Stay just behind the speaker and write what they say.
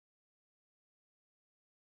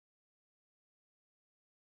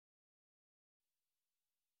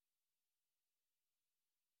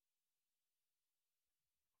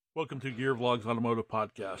Welcome to Gear Vlogs Automotive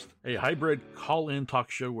Podcast, a hybrid call-in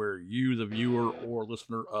talk show where you, the viewer or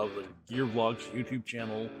listener of the Gear Vlogs YouTube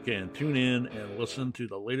channel, can tune in and listen to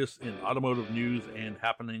the latest in automotive news and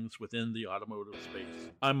happenings within the automotive space.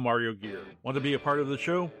 I'm Mario Gear. Want to be a part of the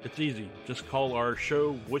show? It's easy. Just call our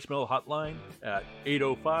show voicemail hotline at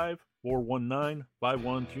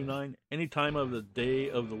 805-419-5129 any time of the day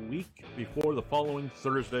of the week before the following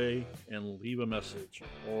Thursday and leave a message.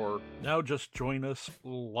 Or now just join us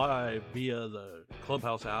live via the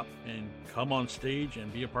Clubhouse app and come on stage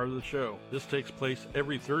and be a part of the show. This takes place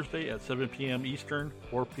every Thursday at 7 p.m. Eastern,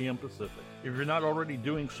 4 p.m. Pacific. If you're not already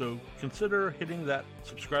doing so, consider hitting that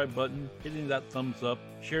subscribe button, hitting that thumbs up,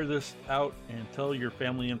 share this out, and tell your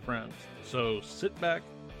family and friends. So sit back,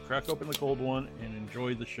 crack open the cold one, and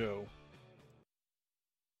enjoy the show.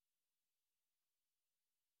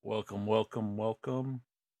 Welcome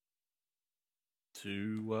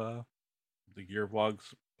to the Gear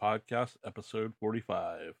Vlogs Podcast, episode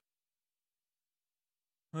 45.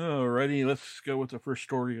 Alrighty, let's go with the first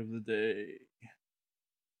story of the day.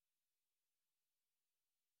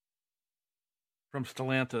 From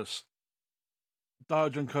Stellantis,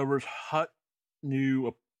 Dodge uncovers hot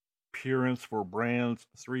new appearance for brand's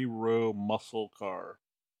three-row muscle car,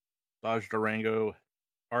 Dodge Durango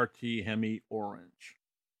RT Hemi Orange.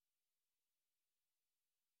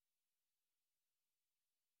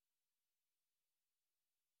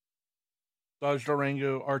 Dodge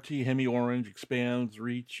Durango RT Hemi Orange expands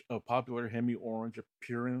reach of popular Hemi Orange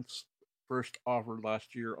appearance, first offered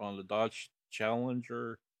last year on the Dodge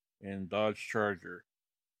Challenger and Dodge Charger.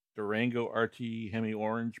 Durango RT Hemi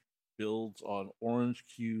Orange builds on orange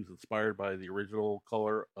cues inspired by the original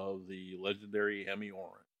color of the legendary Hemi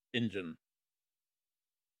Orange engine.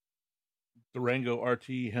 Durango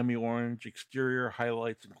RT Hemi Orange exterior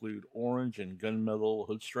highlights include orange and gunmetal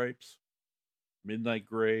hood stripes, midnight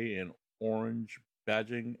gray and orange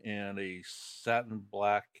badging, and a satin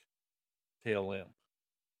black tail lamp.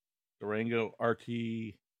 Durango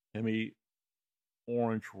RT Hemi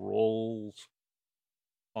Orange rolls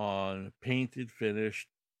on painted finished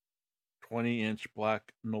 20-inch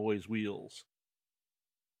black noise wheels.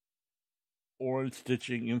 Orange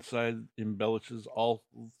stitching inside embellishes all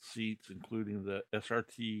seats, including the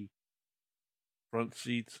SRT front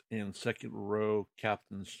seats and second row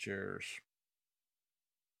captain's chairs.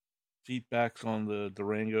 Seat backs on the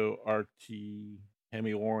Durango RT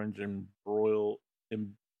Hemi Orange embroiled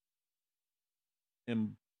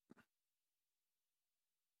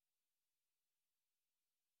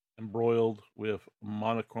with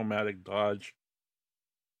monochromatic Dodge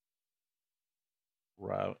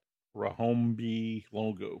Rahombi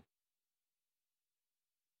logo.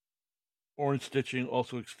 Orange stitching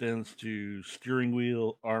also extends to steering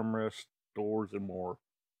wheel, armrest, doors, and more.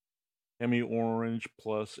 Hemi Orange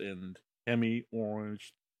Plus and Hemi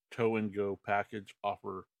Orange Tow and Go package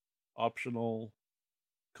offer optional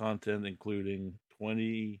content including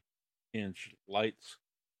 20-inch lights,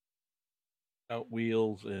 out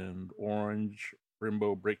wheels, and orange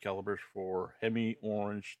Brembo brake calipers for Hemi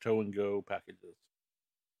Orange Tow and Go packages.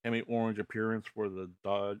 Hemi Orange appearance for the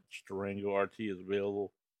Dodge Durango RT is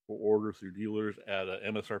available for order through dealers at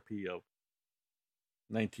an MSRP of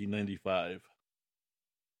 $19.95.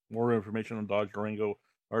 More information on Dodge Durango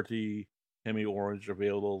RT Hemi Orange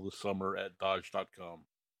available this summer at Dodge.com.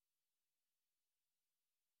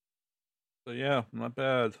 So yeah, not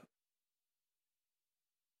bad.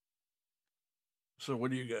 So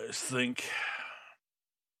what do you guys think?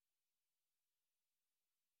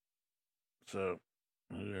 So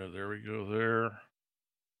yeah, there we go there.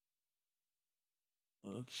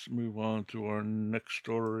 Let's move on to our next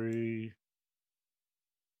story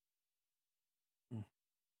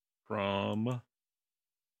from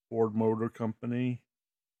Ford Motor Company.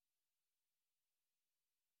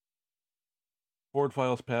 Ford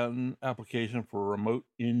files patent application for remote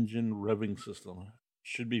engine revving system.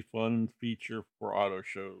 Should be fun feature for auto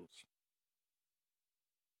shows.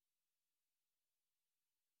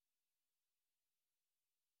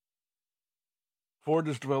 Ford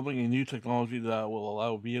is developing a new technology that will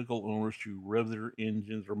allow vehicle owners to rev their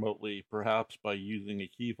engines remotely, perhaps by using a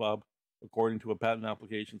key fob, according to a patent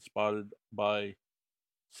application spotted by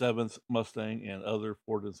 7th Mustang and other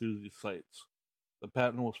Ford enthusiast sites. The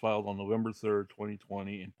patent was filed on November 3rd,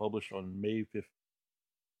 2020, and published on May 5th,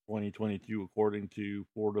 2022, according to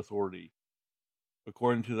Ford Authority.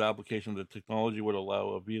 According to the application, the technology would allow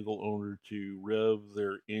a vehicle owner to rev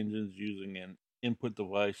their engines using an input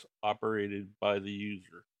device operated by the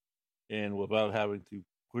user and without having to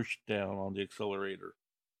push down on the accelerator.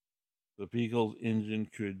 The vehicle's engine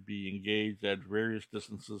could be engaged at various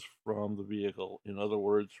distances from the vehicle, in other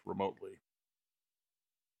words, remotely.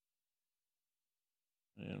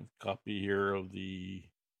 And copy here of the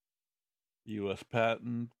U.S.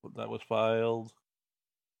 patent that was filed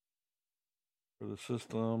for the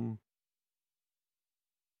system.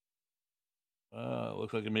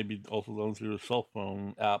 Looks like it may be also done through a cell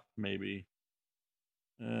phone app, maybe.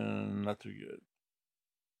 And not too good.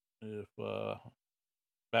 If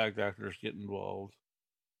bad actors get involved.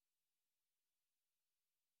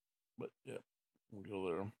 But yeah, we'll go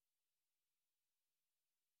there.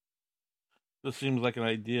 This seems like an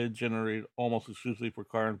idea generated almost exclusively for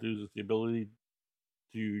car enthusiasts. The ability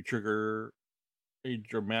to trigger a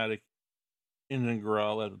dramatic engine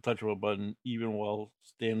growl at the touch of a button, even while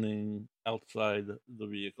standing outside the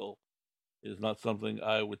vehicle, is not something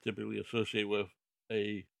I would typically associate with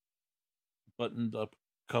a buttoned up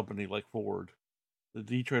company like Ford. The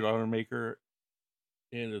Detroit automaker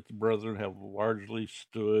and its brethren have largely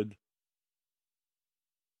stood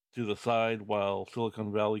to the side, while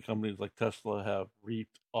Silicon Valley companies like Tesla have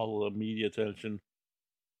reaped all the media attention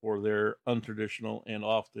for their untraditional and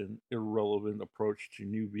often irrelevant approach to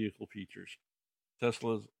new vehicle features.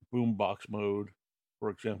 Tesla's boombox mode, for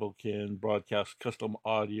example, can broadcast custom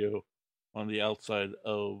audio on the outside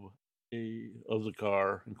of the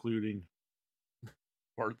car, including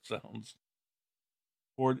fart sounds.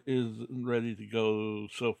 Ford is ready to go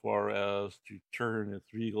so far as to turn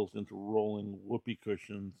its vehicles into rolling whoopee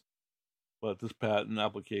cushions, but this patent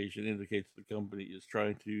application indicates the company is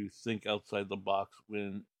trying to think outside the box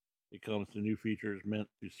when it comes to new features meant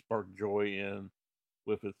to spark joy in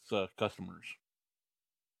with its customers.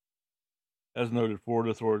 As noted, Ford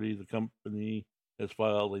Authority, the company, has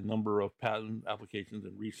filed a number of patent applications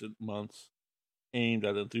in recent months aimed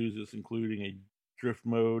at enthusiasts, including a drift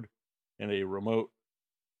mode and a remote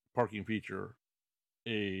parking feature.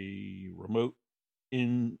 A remote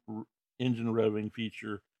engine revving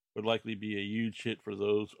feature would likely be a huge hit for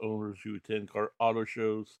those owners who attend auto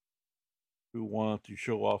shows who want to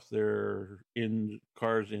show off their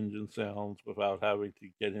car's engine sounds without having to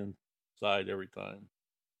get inside every time.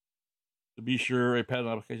 To be sure, a patent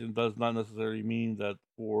application does not necessarily mean that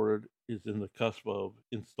Ford is in the cusp of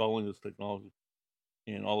installing this technology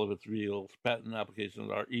in all of its vehicles. Patent applications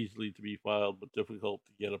are easily to be filed but difficult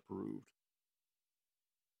to get approved.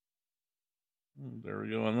 There we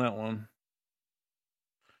go on that one.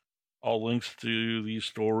 All links to these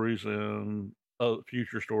stories and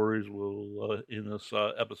future stories will in this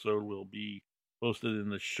episode will be posted in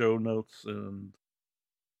the show notes and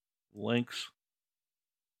links.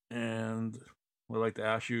 And I'd like to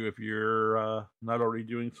ask you, if you're not already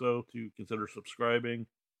doing so, to consider subscribing,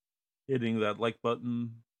 hitting that like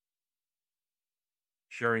button,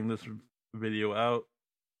 sharing this video out,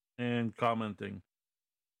 and commenting.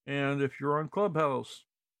 And if you're on Clubhouse,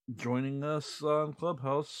 joining us on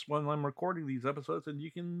Clubhouse when I'm recording these episodes, and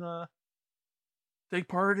you can take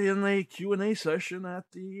part in a Q&A session at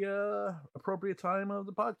the appropriate time of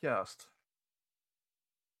the podcast.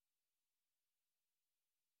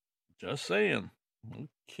 Just saying.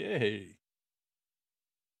 Okay.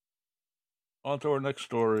 On to our next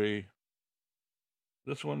story.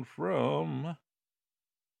 This one from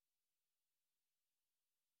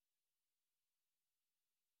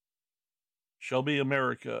Shelby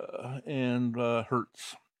America and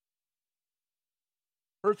Hertz.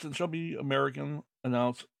 Hertz and Shelby American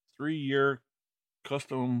announced 3-year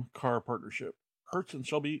custom car partnership. Hertz and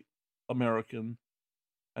Shelby American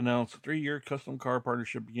announced a 3-year custom car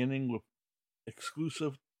partnership beginning with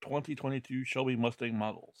exclusive 2022 Shelby Mustang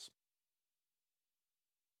models.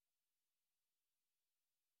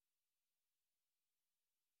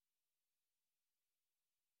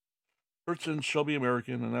 Hertz and Shelby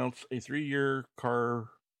American announced a 3-year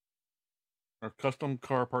custom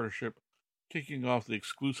car partnership, kicking off the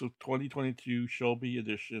exclusive 2022 Shelby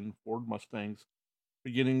Edition Ford Mustangs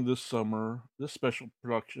beginning this summer. This special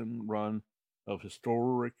production run of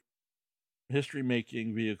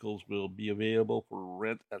history-making vehicles will be available for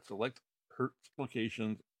rent at select Hertz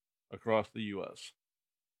locations across the U.S.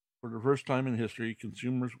 For the first time in history,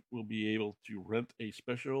 consumers will be able to rent a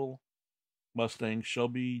special Mustang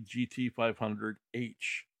Shelby GT500H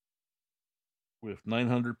with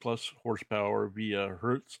 900 plus horsepower via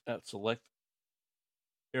Hertz at select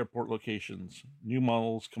airport locations. New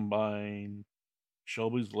models combine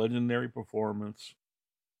Shelby's legendary performance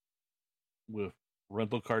with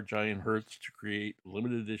rental car giant Hertz to create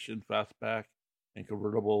limited edition fastback and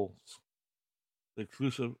convertibles. The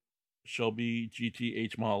exclusive Shelby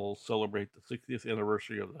GTH models celebrate the 60th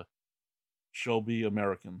anniversary of the Shelby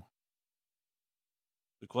American.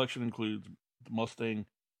 The collection includes the Mustang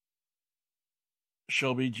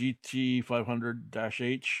Shelby GT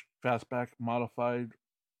 500-H Fastback modified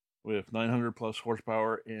with 900 plus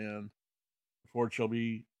horsepower and Ford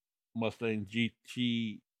Shelby Mustang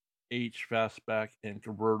GT-H Fastback and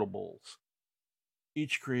convertibles,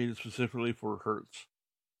 each created specifically for Hertz.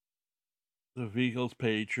 The vehicles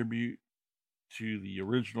pay tribute to the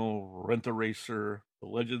original Rent-A-Racer, the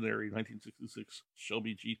legendary 1966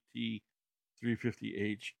 Shelby GT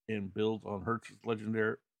 350H, and builds on Hertz's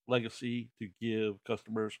legendary legacy to give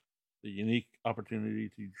customers the unique opportunity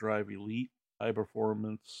to drive elite,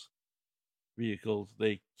 high-performance vehicles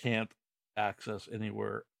they can't access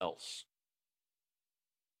anywhere else.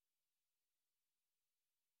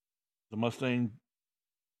 The Mustang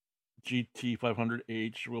GT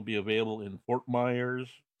 500H will be available in Fort Myers,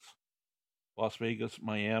 Las Vegas,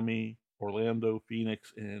 Miami, Orlando,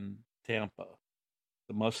 Phoenix, and Tampa.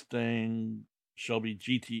 The Mustang Shelby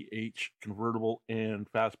GT-H convertible and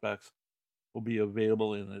fastbacks will be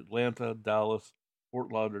available in Atlanta, Dallas,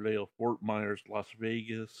 Fort Lauderdale, Fort Myers, Las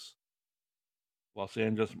Vegas, Los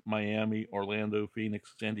Angeles, Miami, Orlando,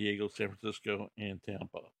 Phoenix, San Diego, San Francisco, and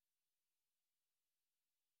Tampa.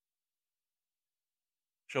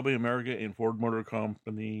 Shelby America and Ford Motor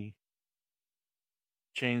Company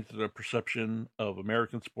changed the perception of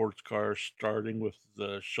American sports cars, starting with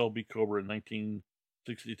the Shelby Cobra in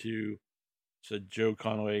 1962, said Joe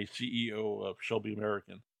Conway, CEO of Shelby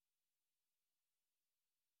American.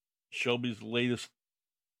 Shelby's later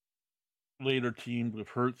teamed with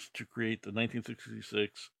Hertz to create the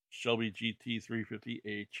 1966 Shelby GT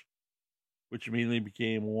 350H, which immediately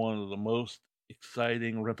became one of the most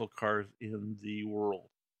exciting rental cars in the world.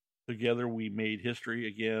 Together, we made history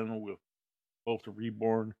again with both the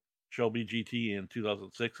reborn Shelby GT in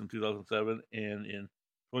 2006 and 2007, and in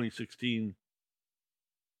 2016.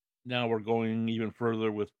 Now we're going even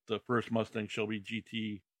further with the first Mustang Shelby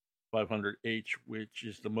GT 500H, which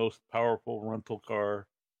is the most powerful rental car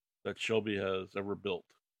that Shelby has ever built.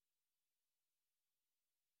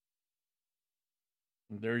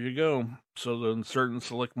 And there you go. So in certain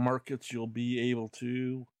select markets, you'll be able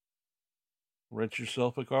to rent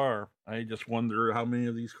yourself a car. I just wonder how many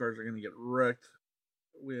of these cars are going to get wrecked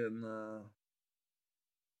when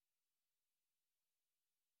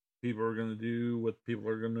people are going to do what people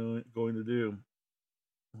are going to do.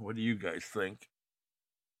 What do you guys think?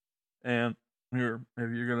 And here,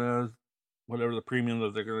 if you're going to, whatever the premium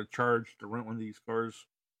that they're going to charge to rent one of these cars,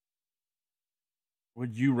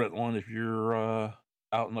 would you rent one if you're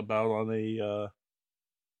out and about on a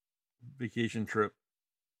vacation trip?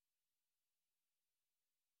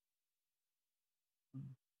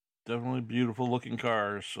 Definitely beautiful looking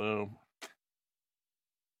cars. So,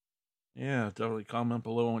 yeah, definitely comment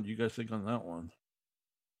below on what you guys think on that one.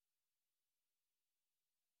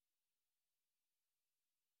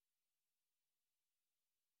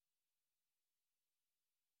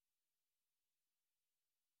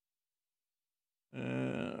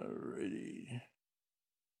 Alrighty.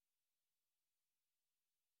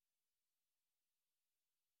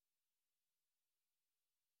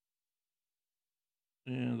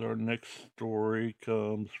 And our next story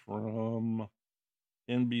comes from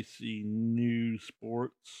NBC News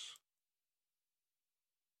Sports.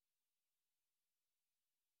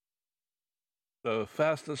 The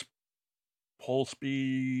fastest pole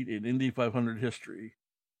speed in Indy 500 history.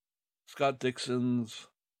 Scott Dixon's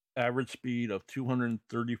average speed of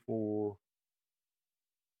 234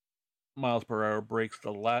 miles per hour breaks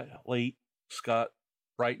the late Scott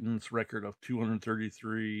Brighton's record of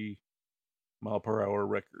 233 mile per hour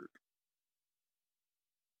record.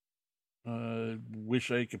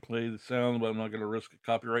 Wish I could play the sound, but I'm not going to risk a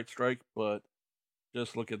copyright strike. But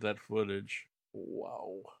just look at that footage.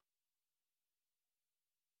 Wow.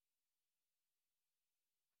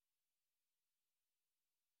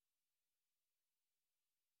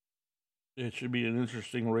 It should be an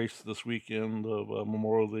interesting race this weekend of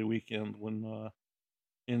Memorial Day weekend when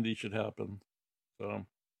Indy should happen. So,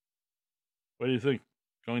 what do you think?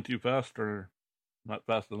 Going too fast or not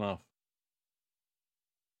fast enough?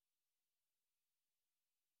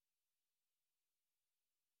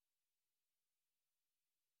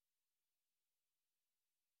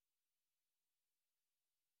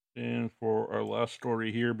 And for our last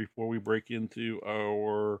story here, before we break into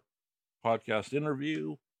our podcast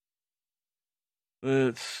interview,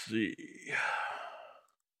 let's see.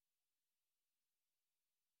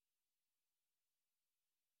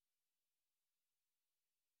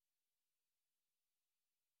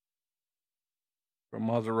 From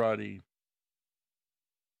Maserati.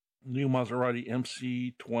 New Maserati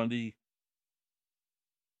MC20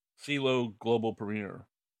 CeeLo Global Premiere.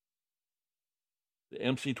 The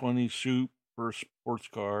MC20 Super Sports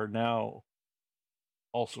Car, now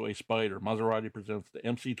also a Spider. Maserati presents the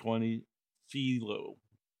MC20 Cielo,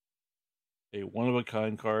 a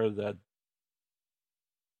one-of-a-kind car that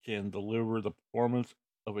can deliver the performance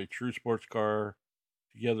of a true sports car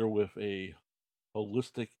together with a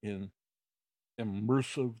holistic and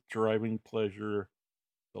immersive driving pleasure,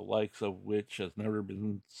 the likes of which has never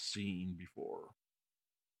been seen before.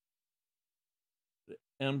 The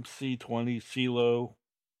MC20 Cielo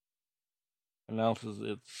announces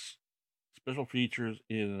its special features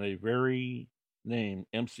in a very name.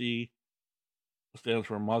 MC stands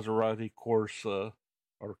for Maserati Corsa,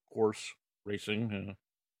 or Corse Racing.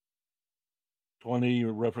 20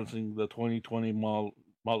 referencing the 2020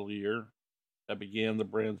 model year that began the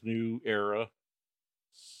brand's new era.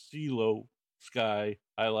 Cielo Sky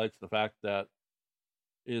highlights the fact that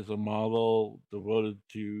it is a model devoted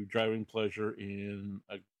to driving pleasure in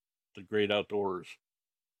the great outdoors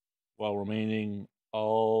while remaining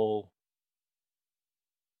all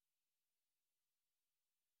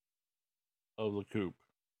of the coupe.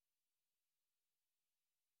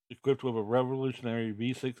 Equipped with a revolutionary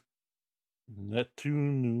V6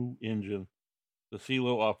 Nettuno engine, the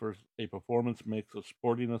Cielo offers a performance mix of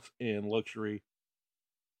sportiness and luxury,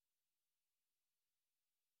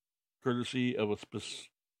 courtesy of a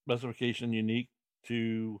specification unique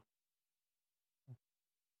to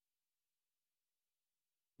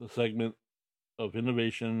the segment of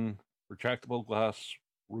innovation, retractable glass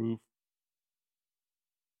roof.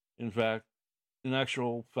 In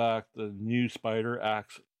actual fact, the new Spider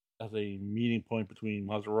acts as a meeting point between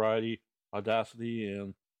Maserati, Audacity,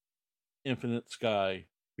 and Infinite Sky,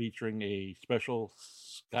 featuring a special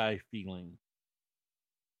sky feeling.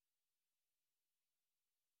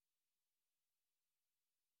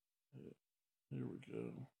 There we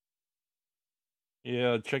go.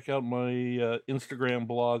 Yeah, check out my Instagram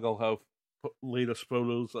blog. I'll have latest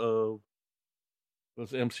photos of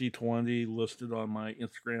this MC20 listed on my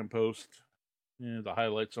Instagram post, and to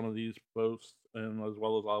highlight some of these posts, and as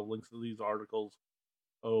well as I'll links to these articles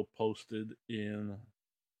posted in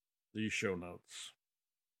the show notes.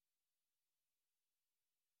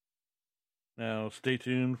 Now, stay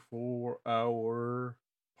tuned for our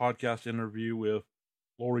podcast interview with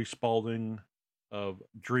Lori Spalding of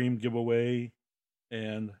Dream Giveaway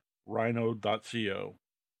and Rhino.co.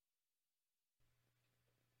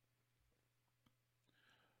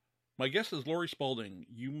 My guest is Lori Spalding.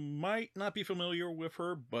 You might not be familiar with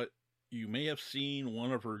her, but you may have seen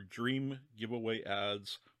one of her Dream Giveaway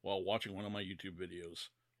ads while watching one of my YouTube videos.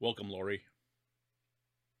 Welcome, Lori.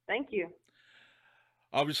 Thank you.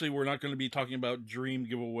 Obviously, we're not going to be talking about Dream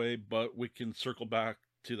Giveaway, but we can circle back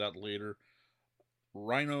to that later.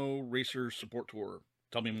 Rhino Racer Support Tour.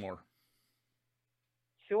 Tell me more.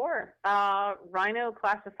 Sure. Rhino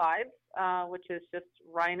Classifieds, which is just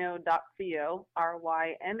rhino.co,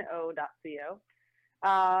 ryno.co.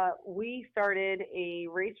 We started a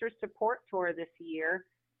racer support tour this year.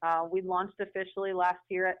 We launched officially last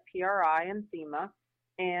year at PRI and SEMA,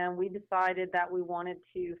 and we decided that we wanted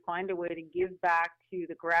to find a way to give back to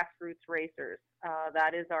the grassroots racers.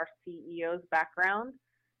 That is our CEO's background.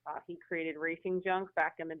 He created Racing Junk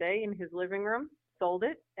back in the day in his living room, sold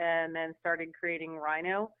it, and then started creating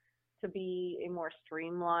Rhino to be a more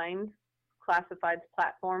streamlined classifieds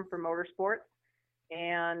platform for motorsports.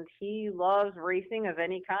 And he loves racing of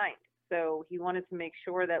any kind. So he wanted to make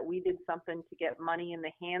sure that we did something to get money in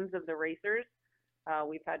the hands of the racers.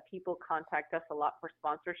 We've had people contact us a lot for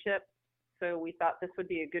sponsorship. So we thought this would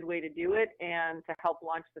be a good way to do it and to help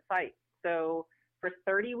launch the site. So for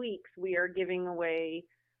 30 weeks, we are giving away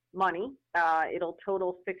money. It'll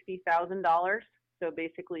total $60,000. So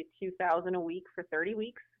basically $2,000 a week for 30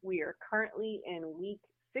 weeks. We are currently in week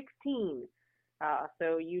 16.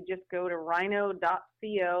 So you just go to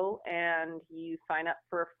rhino.co and you sign up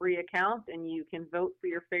for a free account and you can vote for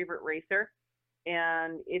your favorite racer.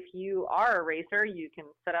 And if you are a racer, you can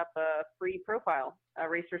set up a free profile, a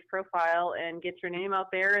racer's profile, and get your name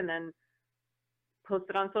out there and then post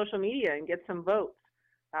it on social media and get some votes.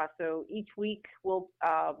 So each week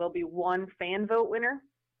there'll be one fan vote winner.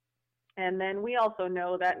 And then we also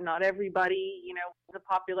know that not everybody, is a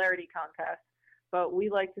popularity contest. But we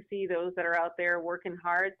like to see those that are out there working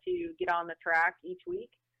hard to get on the track each week.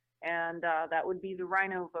 And that would be the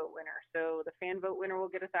Rhino vote winner. So the fan vote winner will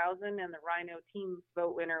get $1,000 and the Rhino team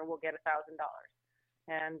vote winner will get $1,000.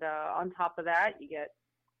 And on top of that, you get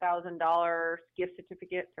 $1,000 gift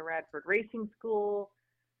certificate to Radford Racing School.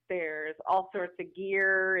 There's all sorts of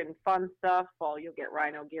gear and fun stuff. Well, you'll get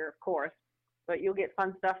Rhino gear, of course, but you'll get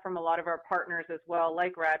fun stuff from a lot of our partners as well,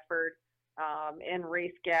 like Radford and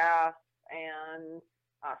Race Gas and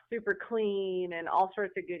super clean and all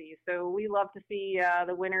sorts of goodies. So we love to see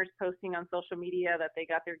the winners posting on social media that they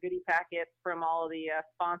got their goodie packets from all of the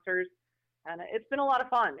sponsors. And it's been a lot of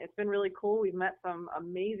fun. It's been really cool. We've met some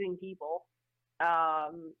amazing people.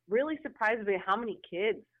 Really surprised by how many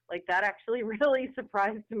kids. Like that actually really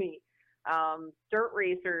surprised me. Dirt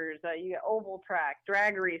racers, you got oval track,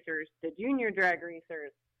 drag racers, the junior drag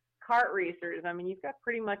racers, kart racers. I mean, you've got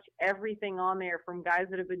pretty much everything on there, from guys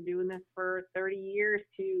that have been doing this for 30 years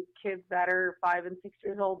to kids that are 5 and 6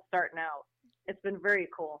 years old starting out. It's been very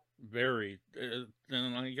cool. Very.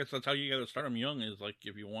 And I guess that's how you got to start them young, is like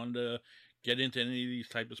if you wanted to get into any of these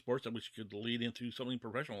type of sports that which could lead into something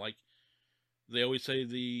professional. Like they always say,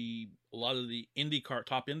 a lot of the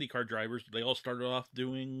top IndyCar drivers, they all started off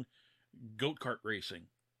doing goat kart racing.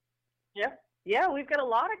 Yep. Yeah, we've got a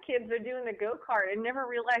lot of kids that are doing the go-kart and never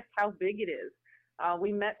realized how big it is.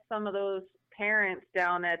 We met some of those parents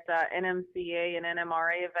down at NMCA and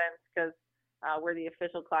NMRA events, because we're the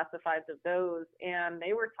official classifieds of those, and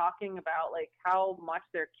they were talking about like how much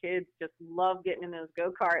their kids just love getting in those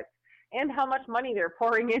go-karts and how much money they're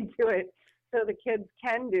pouring into it so the kids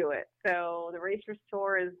can do it. So the Racers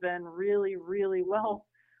Tour has been really, really well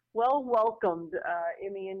welcomed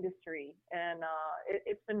in the industry, and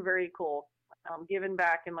it's been very cool. Giving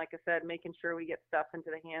back, and like I said, making sure we get stuff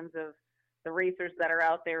into the hands of the racers that are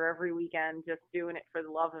out there every weekend, just doing it for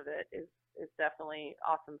the love of it is definitely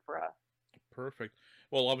awesome for us. Perfect.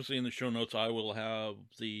 Well, obviously in the show notes, I will have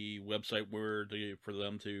the website for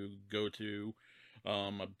them to go to.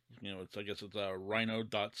 I guess it's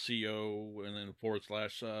rhino.co and then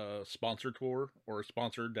 / sponsor tour or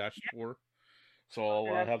sponsor dash tour. So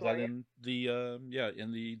I'll have that in the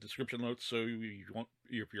in the description notes. So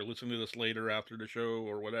if you're listening to this later after the show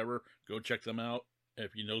or whatever, go check them out.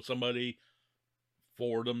 If you know somebody,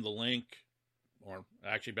 forward them the link, or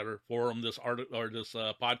actually better, forward them this this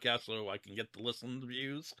podcast so I can get the listen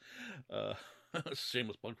views.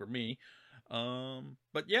 Shameless plug for me.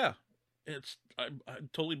 But yeah, I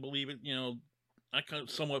totally believe it. I come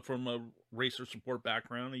somewhat from a racer support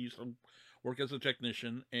background. I used to work as a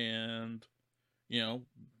technician, and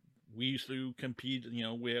we used to compete.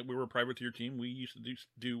 We were a privateer team. We used to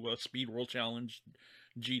do Speed World Challenge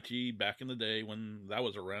GT back in the day when that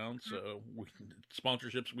was around. So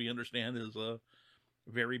sponsorships, we understand, is a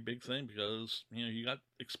very big thing, because you got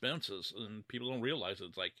expenses and people don't realize it.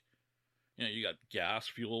 It's like you got gas,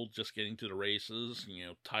 fuel, just getting to the races.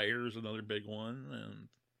 Tires, another big one, and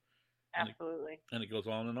absolutely, and it goes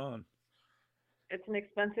on and on. It's an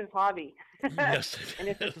expensive hobby. Yes, and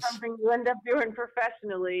if it's something you end up doing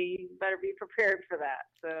professionally, you better be prepared for that.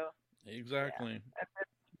 So exactly. Yeah,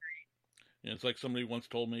 Yeah, it's like somebody once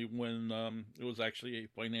told me when it was actually a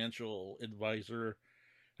financial advisor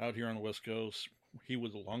out here on the West Coast. He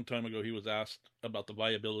was a long time ago. He was asked about the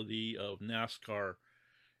viability of NASCAR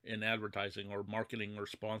in advertising or marketing or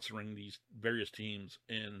sponsoring these various teams,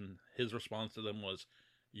 and his response to them was,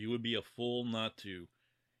 "You would be a fool not to.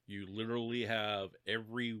 You literally have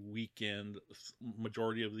every weekend,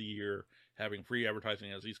 majority of the year, having free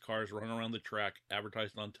advertising as these cars run around the track,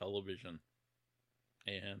 advertised on television."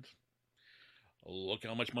 And look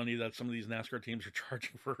how much money that some of these NASCAR teams are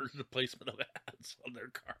charging for the placement of ads on their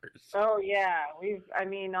cars. Oh yeah,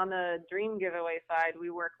 on the Dream Giveaway side, we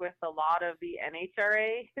work with a lot of the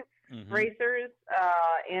NHRA racers,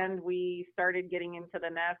 and we started getting into the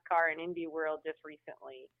NASCAR and Indy world just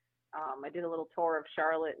recently. I did a little tour of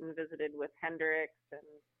Charlotte and visited with Hendricks and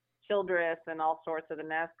Childress and all sorts of the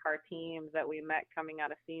NASCAR teams that we met coming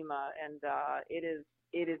out of SEMA, and it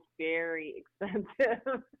is very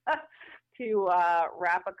expensive to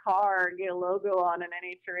wrap a car and get a logo on an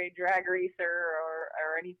NHRA drag racer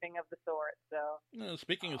or anything of the sort. So,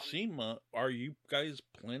 speaking of SEMA, are you guys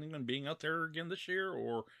planning on being out there again this year,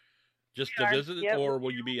 or just to visit, or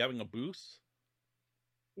will you be having a booth?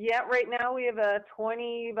 Yeah, right now we have a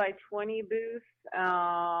 20 by 20 booth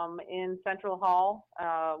in Central Hall.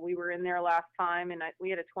 We were in there last time, and we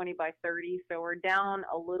had a 20 by 30, so we're down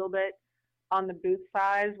a little bit on the booth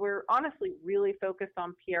size. We're honestly really focused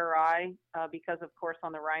on PRI because, of course,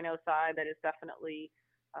 on the Rhino side, that is definitely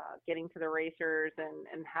getting to the racers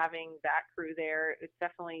and having that crew there. It's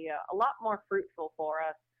definitely a lot more fruitful for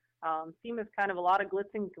us. SEMA's kind of a lot of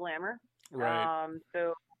glitz and glamour. Right.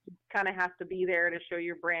 So you kind of have to be there to show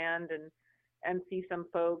your brand and see some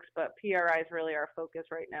folks, but PRI is really our focus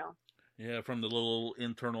right now. Yeah, from the little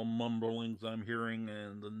internal mumblings I'm hearing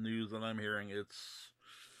and the news that I'm hearing, it's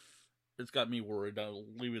got me worried. I'll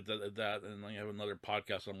leave it at that, and I have another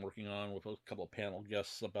podcast I'm working on with a couple of panel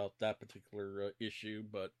guests about that particular issue,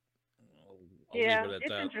 but I'll leave Yeah, it at it's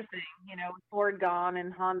that. interesting, Ford gone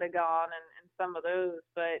and Honda gone and some of those,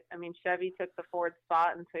 but I mean Chevy took the Ford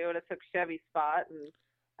spot and Toyota took Chevy's spot and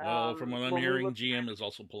Well, from what I'm when we hearing, looked GM is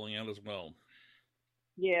also pulling out as well.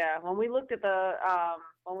 yeah, when we looked at the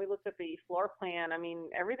floor plan, I mean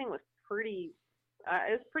everything was pretty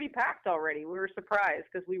it was pretty packed already. We were surprised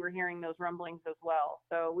because we were hearing those rumblings as well.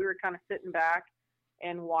 So we were kind of sitting back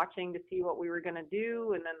and watching to see what we were going to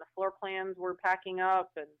do, and then the floor plans were packing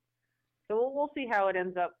up, and so we'll see how it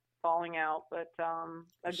ends up falling out. But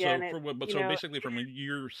again, So for what? But so basically, from what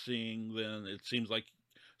you're seeing, then it seems like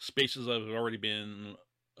spaces have already been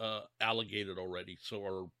allocated already,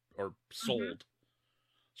 so or mhm, sold.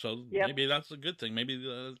 So yep, maybe that's a good thing. Maybe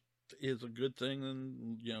that is a good thing,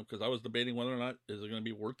 and because I was debating whether or not is it going to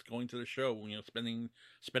be worth going to the show.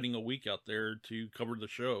 Spending a week out there to cover the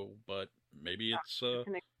show, but maybe it's it's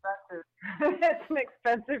an expensive it's an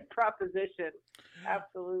expensive proposition.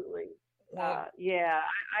 Absolutely. well, Yeah,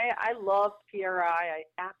 I loved PRI. I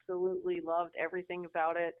absolutely loved everything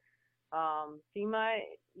about it. SEMA,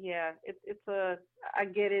 yeah, it's a, I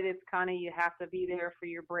get it. It's kind of, you have to be there for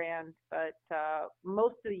your brand, but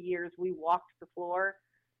most of the years we walked the floor.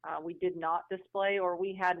 We did not display, or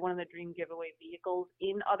we had one of the dream giveaway vehicles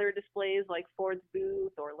in other displays like Ford's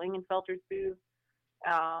booth or Lingenfelter's booth.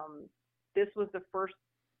 Um, this was the first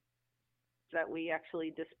that we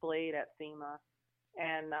actually displayed at SEMA,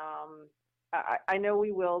 and I know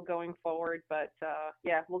we will going forward, but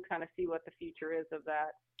yeah, we'll kind of see what the future is of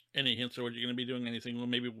that. any hints of what you're going to be doing? Anything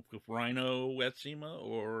maybe with Rhino at SEMA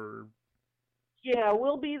or Yeah,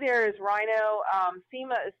 we'll be there as Rhino.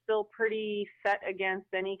 SEMA is still pretty set against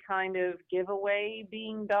any kind of giveaway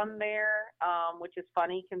being done there, which is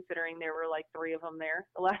funny considering there were like three of them there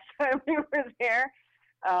the last time we were there.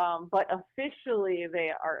 But officially, they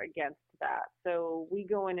are against that. So we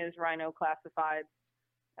go in as Rhino classified,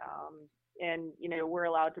 and we're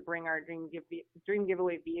allowed to bring our dream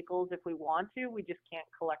giveaway vehicles if we want to. We just can't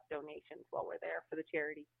collect donations while we're there for the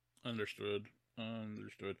charity. understood?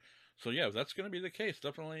 Understood. So yeah, if that's going to be the case,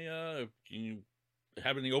 definitely. If you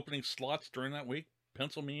have any opening slots during that week,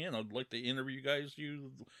 pencil me in. I'd like to interview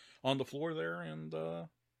you on the floor there, and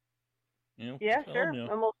Yeah, tell sure. them.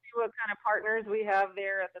 And we'll see what kind of partners we have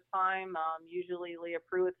there at the time. Usually Leah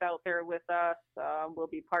Pruitt's out there with us. We'll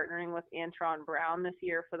be partnering with Antron Brown this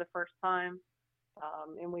year for the first time.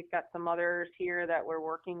 And we've got some others here that we're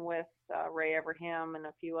working with, Ray Everham and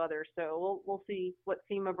a few others. So we'll see what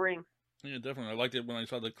SEMA brings. Yeah, definitely. I liked it when I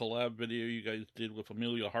saw the collab video you guys did with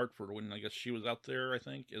Amelia Hartford when I guess she was out there, I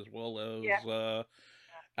think, as well Yeah, as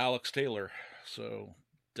Alex Taylor. So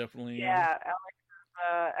definitely, yeah.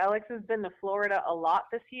 Alex has been to Florida a lot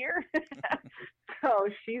this year, so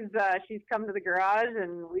she's come to the garage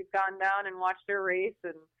and we've gone down and watched her race,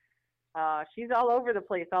 and she's all over the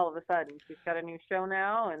place all of a sudden. She's got a new show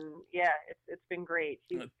now, and yeah, it's been great.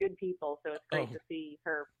 She's good people, so it's great oh, to see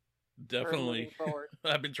her moving definitely. forward.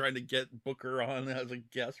 I've been trying to get Booker on as a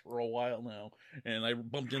guest for a while now, and I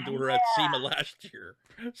bumped into her at Yeah, SEMA last year.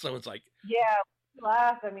 So it's like, yeah.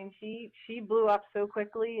 Laugh. I mean, she blew up so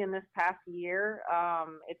quickly in this past year.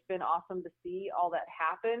 It's been awesome to see all that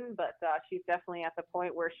happen, but she's definitely at the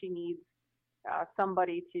point where she needs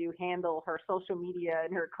somebody to handle her social media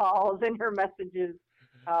and her calls and her messages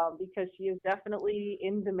because she is definitely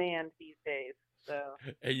in demand these days. So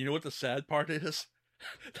and you know what the sad part is?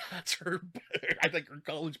 That's her. I think her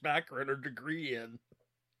college background, her degree is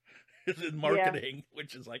in yeah, marketing,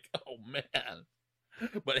 which is like, oh man.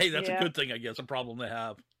 But hey, that's a yeah, good thing, I guess. A problem to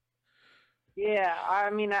have. yeah. I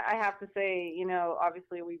mean, I have to say,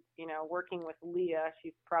 obviously we, working with Leah,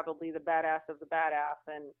 she's probably the badass of the badass,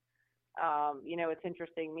 and it's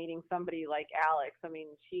interesting meeting somebody like Alex. I mean,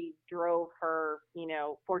 she drove her,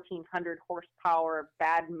 1400 horsepower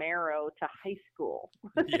bad Marrow to high school.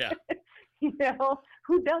 Yeah.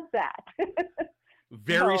 Who does that?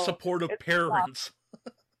 Very So supportive it's parents.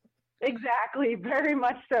 exactly very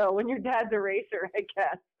much so when your dad's a racer, I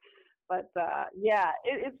guess. But yeah,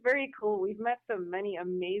 it's very cool. We've met so many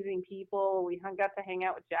amazing people. We got to hang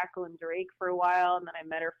out with Jacqueline Drake for a while, and then I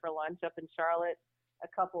met her for lunch up in Charlotte a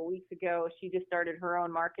couple of weeks ago. She just started her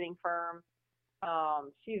own marketing firm.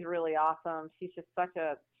 She's really awesome. She's just such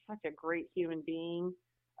a great human being.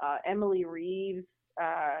 Emily Reeves,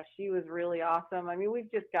 she was really awesome. I mean,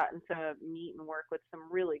 we've just gotten to meet and work with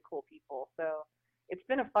some really cool people. So it's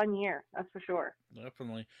been a fun year, that's for sure.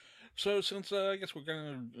 Definitely. So, since I guess we're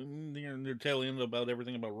kind of near the tail end about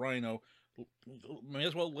everything about Rhino, may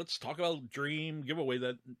as well let's talk about Dream Giveaway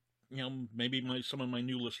that maybe some of my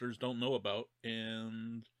new listeners don't know about.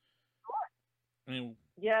 And I mean,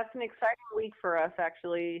 Yeah, it's an exciting week for us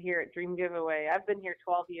actually here at Dream Giveaway. I've been here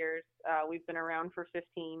 12 years. We've been around for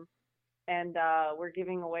 15, and we're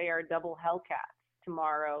giving away our double Hellcats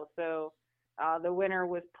tomorrow. So the winner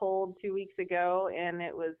was pulled 2 weeks ago, and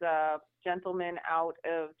it was a gentleman out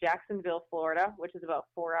of Jacksonville, Florida, which is about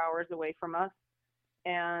 4 hours away from us.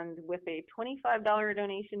 And with a $25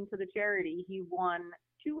 donation to the charity, he won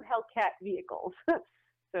two Hellcat vehicles.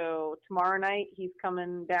 So tomorrow night he's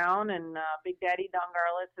coming down, and Big Daddy Don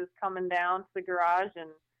Garlitz is coming down to the garage, and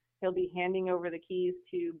he'll be handing over the keys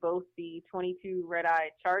to both the 22 Red Eye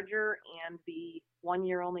Charger and the 1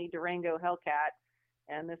 year only Durango Hellcat.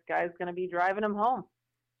 And this guy's going to be driving them home.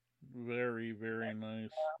 Very, very nice.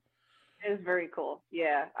 It is very cool.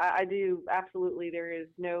 Yeah, I do absolutely. There is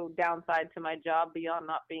no downside to my job beyond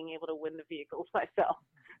not being able to win the vehicles myself.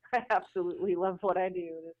 I absolutely love what I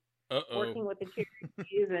do. Uh-oh. Working with the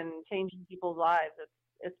charities and changing people's lives.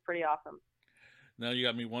 It's pretty awesome. Now you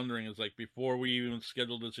got me wondering, it's like before we even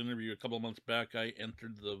scheduled this interview a couple of months back, I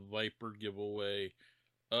entered the Viper giveaway.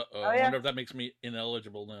 Uh-oh. Oh I yeah. wonder if that makes me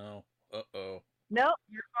ineligible now. Uh-oh. No,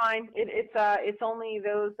 you're fine. It's only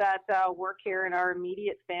those that work here in our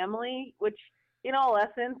immediate family, which in all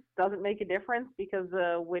essence doesn't make a difference because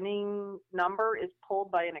the winning number is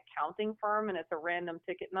pulled by an accounting firm and it's a random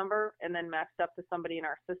ticket number and then matched up to somebody in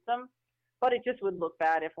our system. But it just would look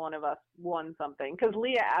bad if one of us won something. Because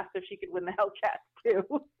Leah asked if she could win the Hellcat too,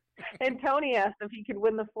 and Tony asked if he could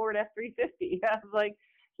win the Ford F-350. I was like,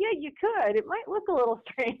 yeah, you could. It might look a little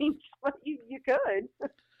strange, but you could.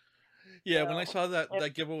 Yeah, when I So, saw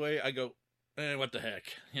that giveaway, I go, what the heck?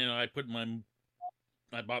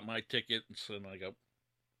 I bought my tickets and I go,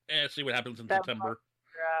 see what happens in that September.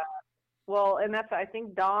 Well, and that's I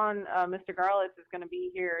think Don, Mr. Garlitz is going to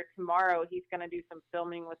be here tomorrow. He's going to do some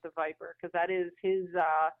filming with the Viper because that is his.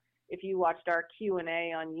 If you watched our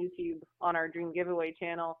Q&A on YouTube on our Dream Giveaway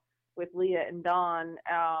channel with Leah and Don,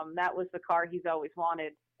 that was the car he's always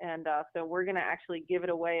wanted, and so we're going to actually give it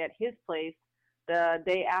away at his place the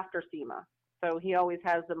day after SEMA. So he always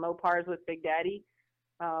has the Mopars with Big Daddy.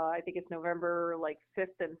 I think it's November like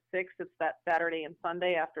 5th and 6th. It's that Saturday and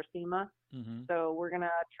Sunday after SEMA. Mm-hmm. So we're going to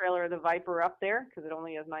trailer the Viper up there because it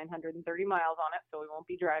only has 930 miles on it, so we won't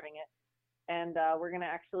be driving it. And we're going to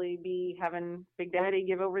actually be having Big Daddy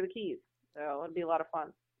give over the keys. So it'll be a lot of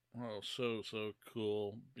fun. Oh, so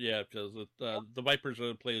cool. Yeah, because the Vipers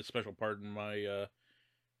play a special part in my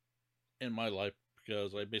life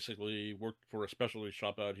because I basically worked for a specialty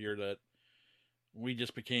shop out here that we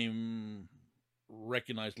just became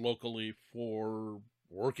recognized locally for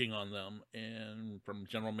working on them and from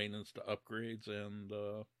general maintenance to upgrades, and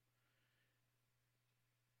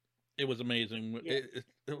it was amazing. Yeah.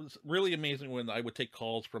 It was really amazing when I would take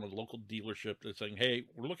calls from a local dealership that's saying, hey,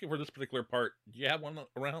 we're looking for this particular part, do you have one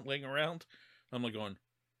around laying around? I'm like going,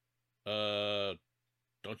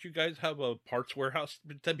 don't you guys have a parts warehouse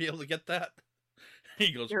to be able to get that?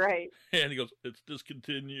 He goes, Right. and he goes, it's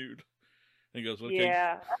discontinued. And he goes, okay.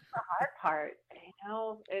 Yeah, that's the hard part.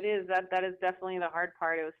 It is that is definitely the hard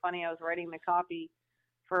part. It was funny. I was writing the copy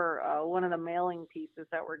for one of the mailing pieces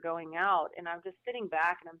that were going out, and I'm just sitting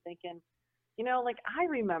back and I'm thinking, like I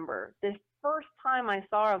remember the first time I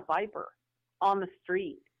saw a Viper on the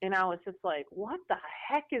street, and I was just like, what the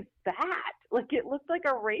heck is that? Like it looked like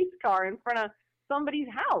a race car in front of somebody's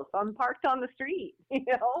house, parked on the street.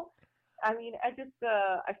 I mean, I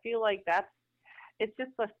feel like it's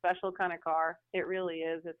just a special kind of car. It really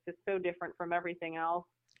is. It's just so different from everything else.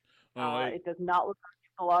 It does not look like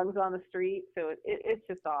it belongs on the street, so it's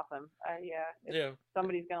just awesome. Yeah.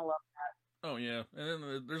 Somebody's gonna love that. Oh yeah, and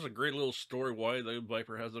then there's a great little story why the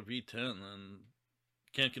Viper has a V10, and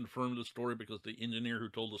can't confirm the story because the engineer who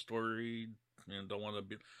told the story don't want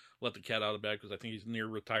to let the cat out of the bag because I think he's near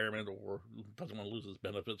retirement or doesn't want to lose his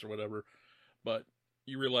benefits or whatever. But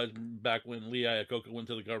you realize back when Lee Iacocca went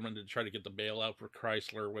to the government to try to get the bailout for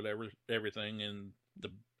Chrysler or whatever, everything, and the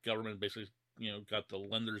government basically, got the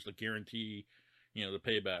lenders to guarantee, the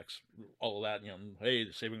paybacks, all of that, hey,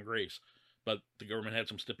 the saving grace. But the government had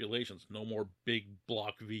some stipulations: no more big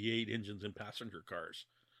block V8 engines in passenger cars.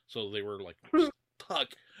 So they were like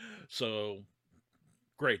stuck. So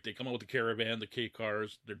great, they come out with the Caravan, the K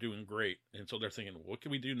cars. They're doing great, and so they're thinking, what can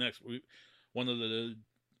we do next? One of the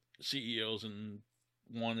CEOs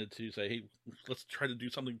wanted to say, hey, let's try to do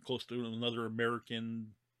something close to another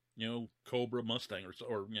American, Cobra Mustang or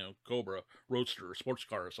Cobra Roadster or sports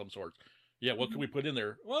car of some sort. Yeah, what can we put in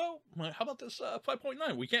there? Well, how about this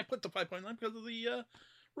 5.9? We can't put the 5.9 because of the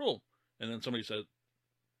rule. And then somebody said,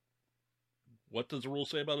 what does the rule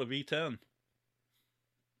say about a V10?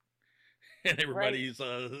 And everybody's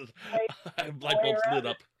light bulbs lit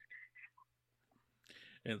up.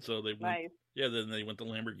 And so they went, Nice. yeah, then they went to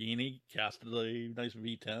Lamborghini, casted a nice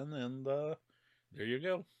V10, and there you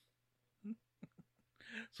go.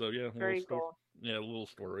 So yeah, Very cool. little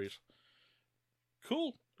stories.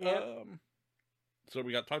 Cool. Yep. So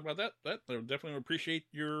we got to talk about that. I definitely appreciate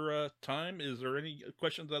your time. Is there any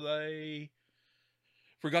questions that I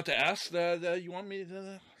forgot to ask that you want me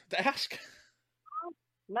to ask?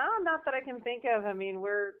 No, not that I can think of. I mean,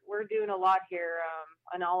 we're doing a lot here.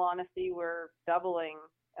 In all honesty, we're doubling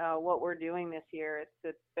what we're doing this year.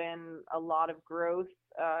 It's been a lot of growth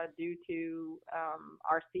due to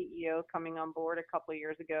our CEO coming on board a couple of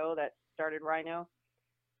years ago that started Rhino.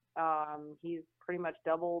 He's pretty much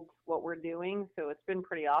doubled what we're doing, so it's been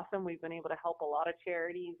pretty awesome. We've been able to help a lot of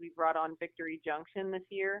charities. We brought on Victory Junction this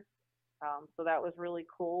year, so that was really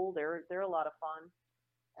cool. They're a lot of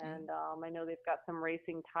fun, and I know they've got some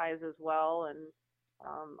racing ties as well. And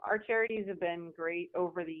our charities have been great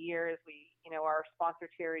over the years. Our sponsor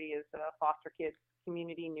charity is Foster Kids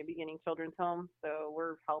Community New Beginning Children's Home, so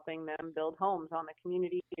we're helping them build homes on the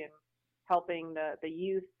community and helping the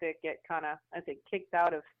youth that get kind of, I think, kicked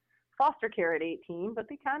out of foster care at 18, but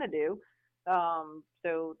they kind of do.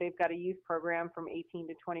 So they've got a youth program from 18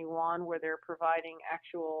 to 21 where they're providing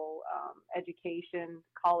actual education,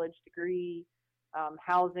 college degree,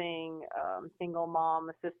 housing, single mom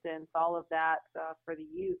assistance, all of that for the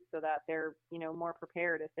youth, so that they're more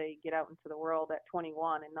prepared if they get out into the world at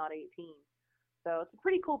 21 and not 18. So it's a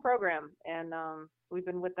pretty cool program, and we've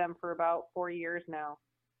been with them for about 4 years now.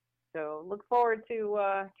 So look forward to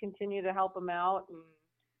continue to help them out. And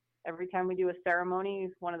every time we do a ceremony,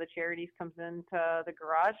 one of the charities comes into the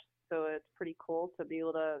garage. So it's pretty cool to be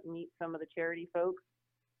able to meet some of the charity folks,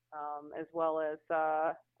 as well as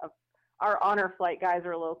our honor flight guys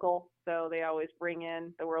are local. So they always bring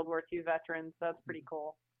in the World War II veterans. So that's pretty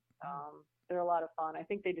cool. They're a lot of fun. I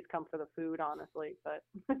think they just come for the food, honestly, but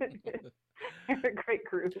they're a great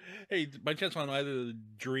group. Hey, by chance on either the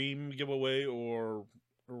Dream giveaway or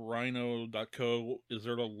Rhino.co, is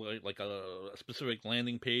there like a specific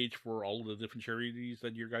landing page for all of the different charities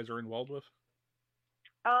that you guys are involved with?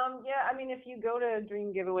 Yeah, I mean, if you go to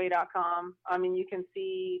dreamgiveaway.com, I mean, you can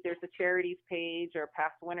see there's a charities page or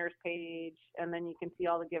past winners page, and then you can see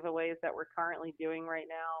all the giveaways that we're currently doing right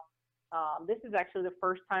now. This is actually the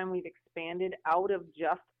first time we've expanded out of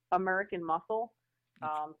just American Muscle.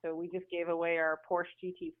 So we just gave away our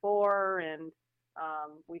Porsche GT4, and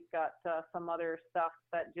we've got some other stuff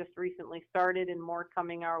that just recently started and more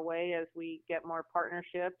coming our way as we get more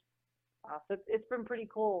partnerships. So it's been pretty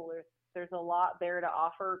cool. There's a lot there to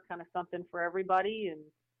offer, kind of something for everybody, and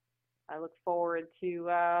I look forward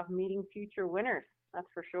to meeting future winners. That's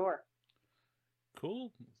for sure.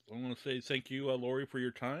 Cool. I want to say thank you, Lori, for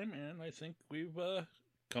your time, and I think we've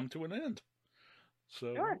come to an end.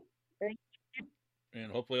 So, Sure. Thank you.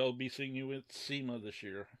 And hopefully I'll be seeing you at SEMA this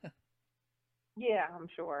year. Yeah, I'm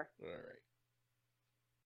sure. All right.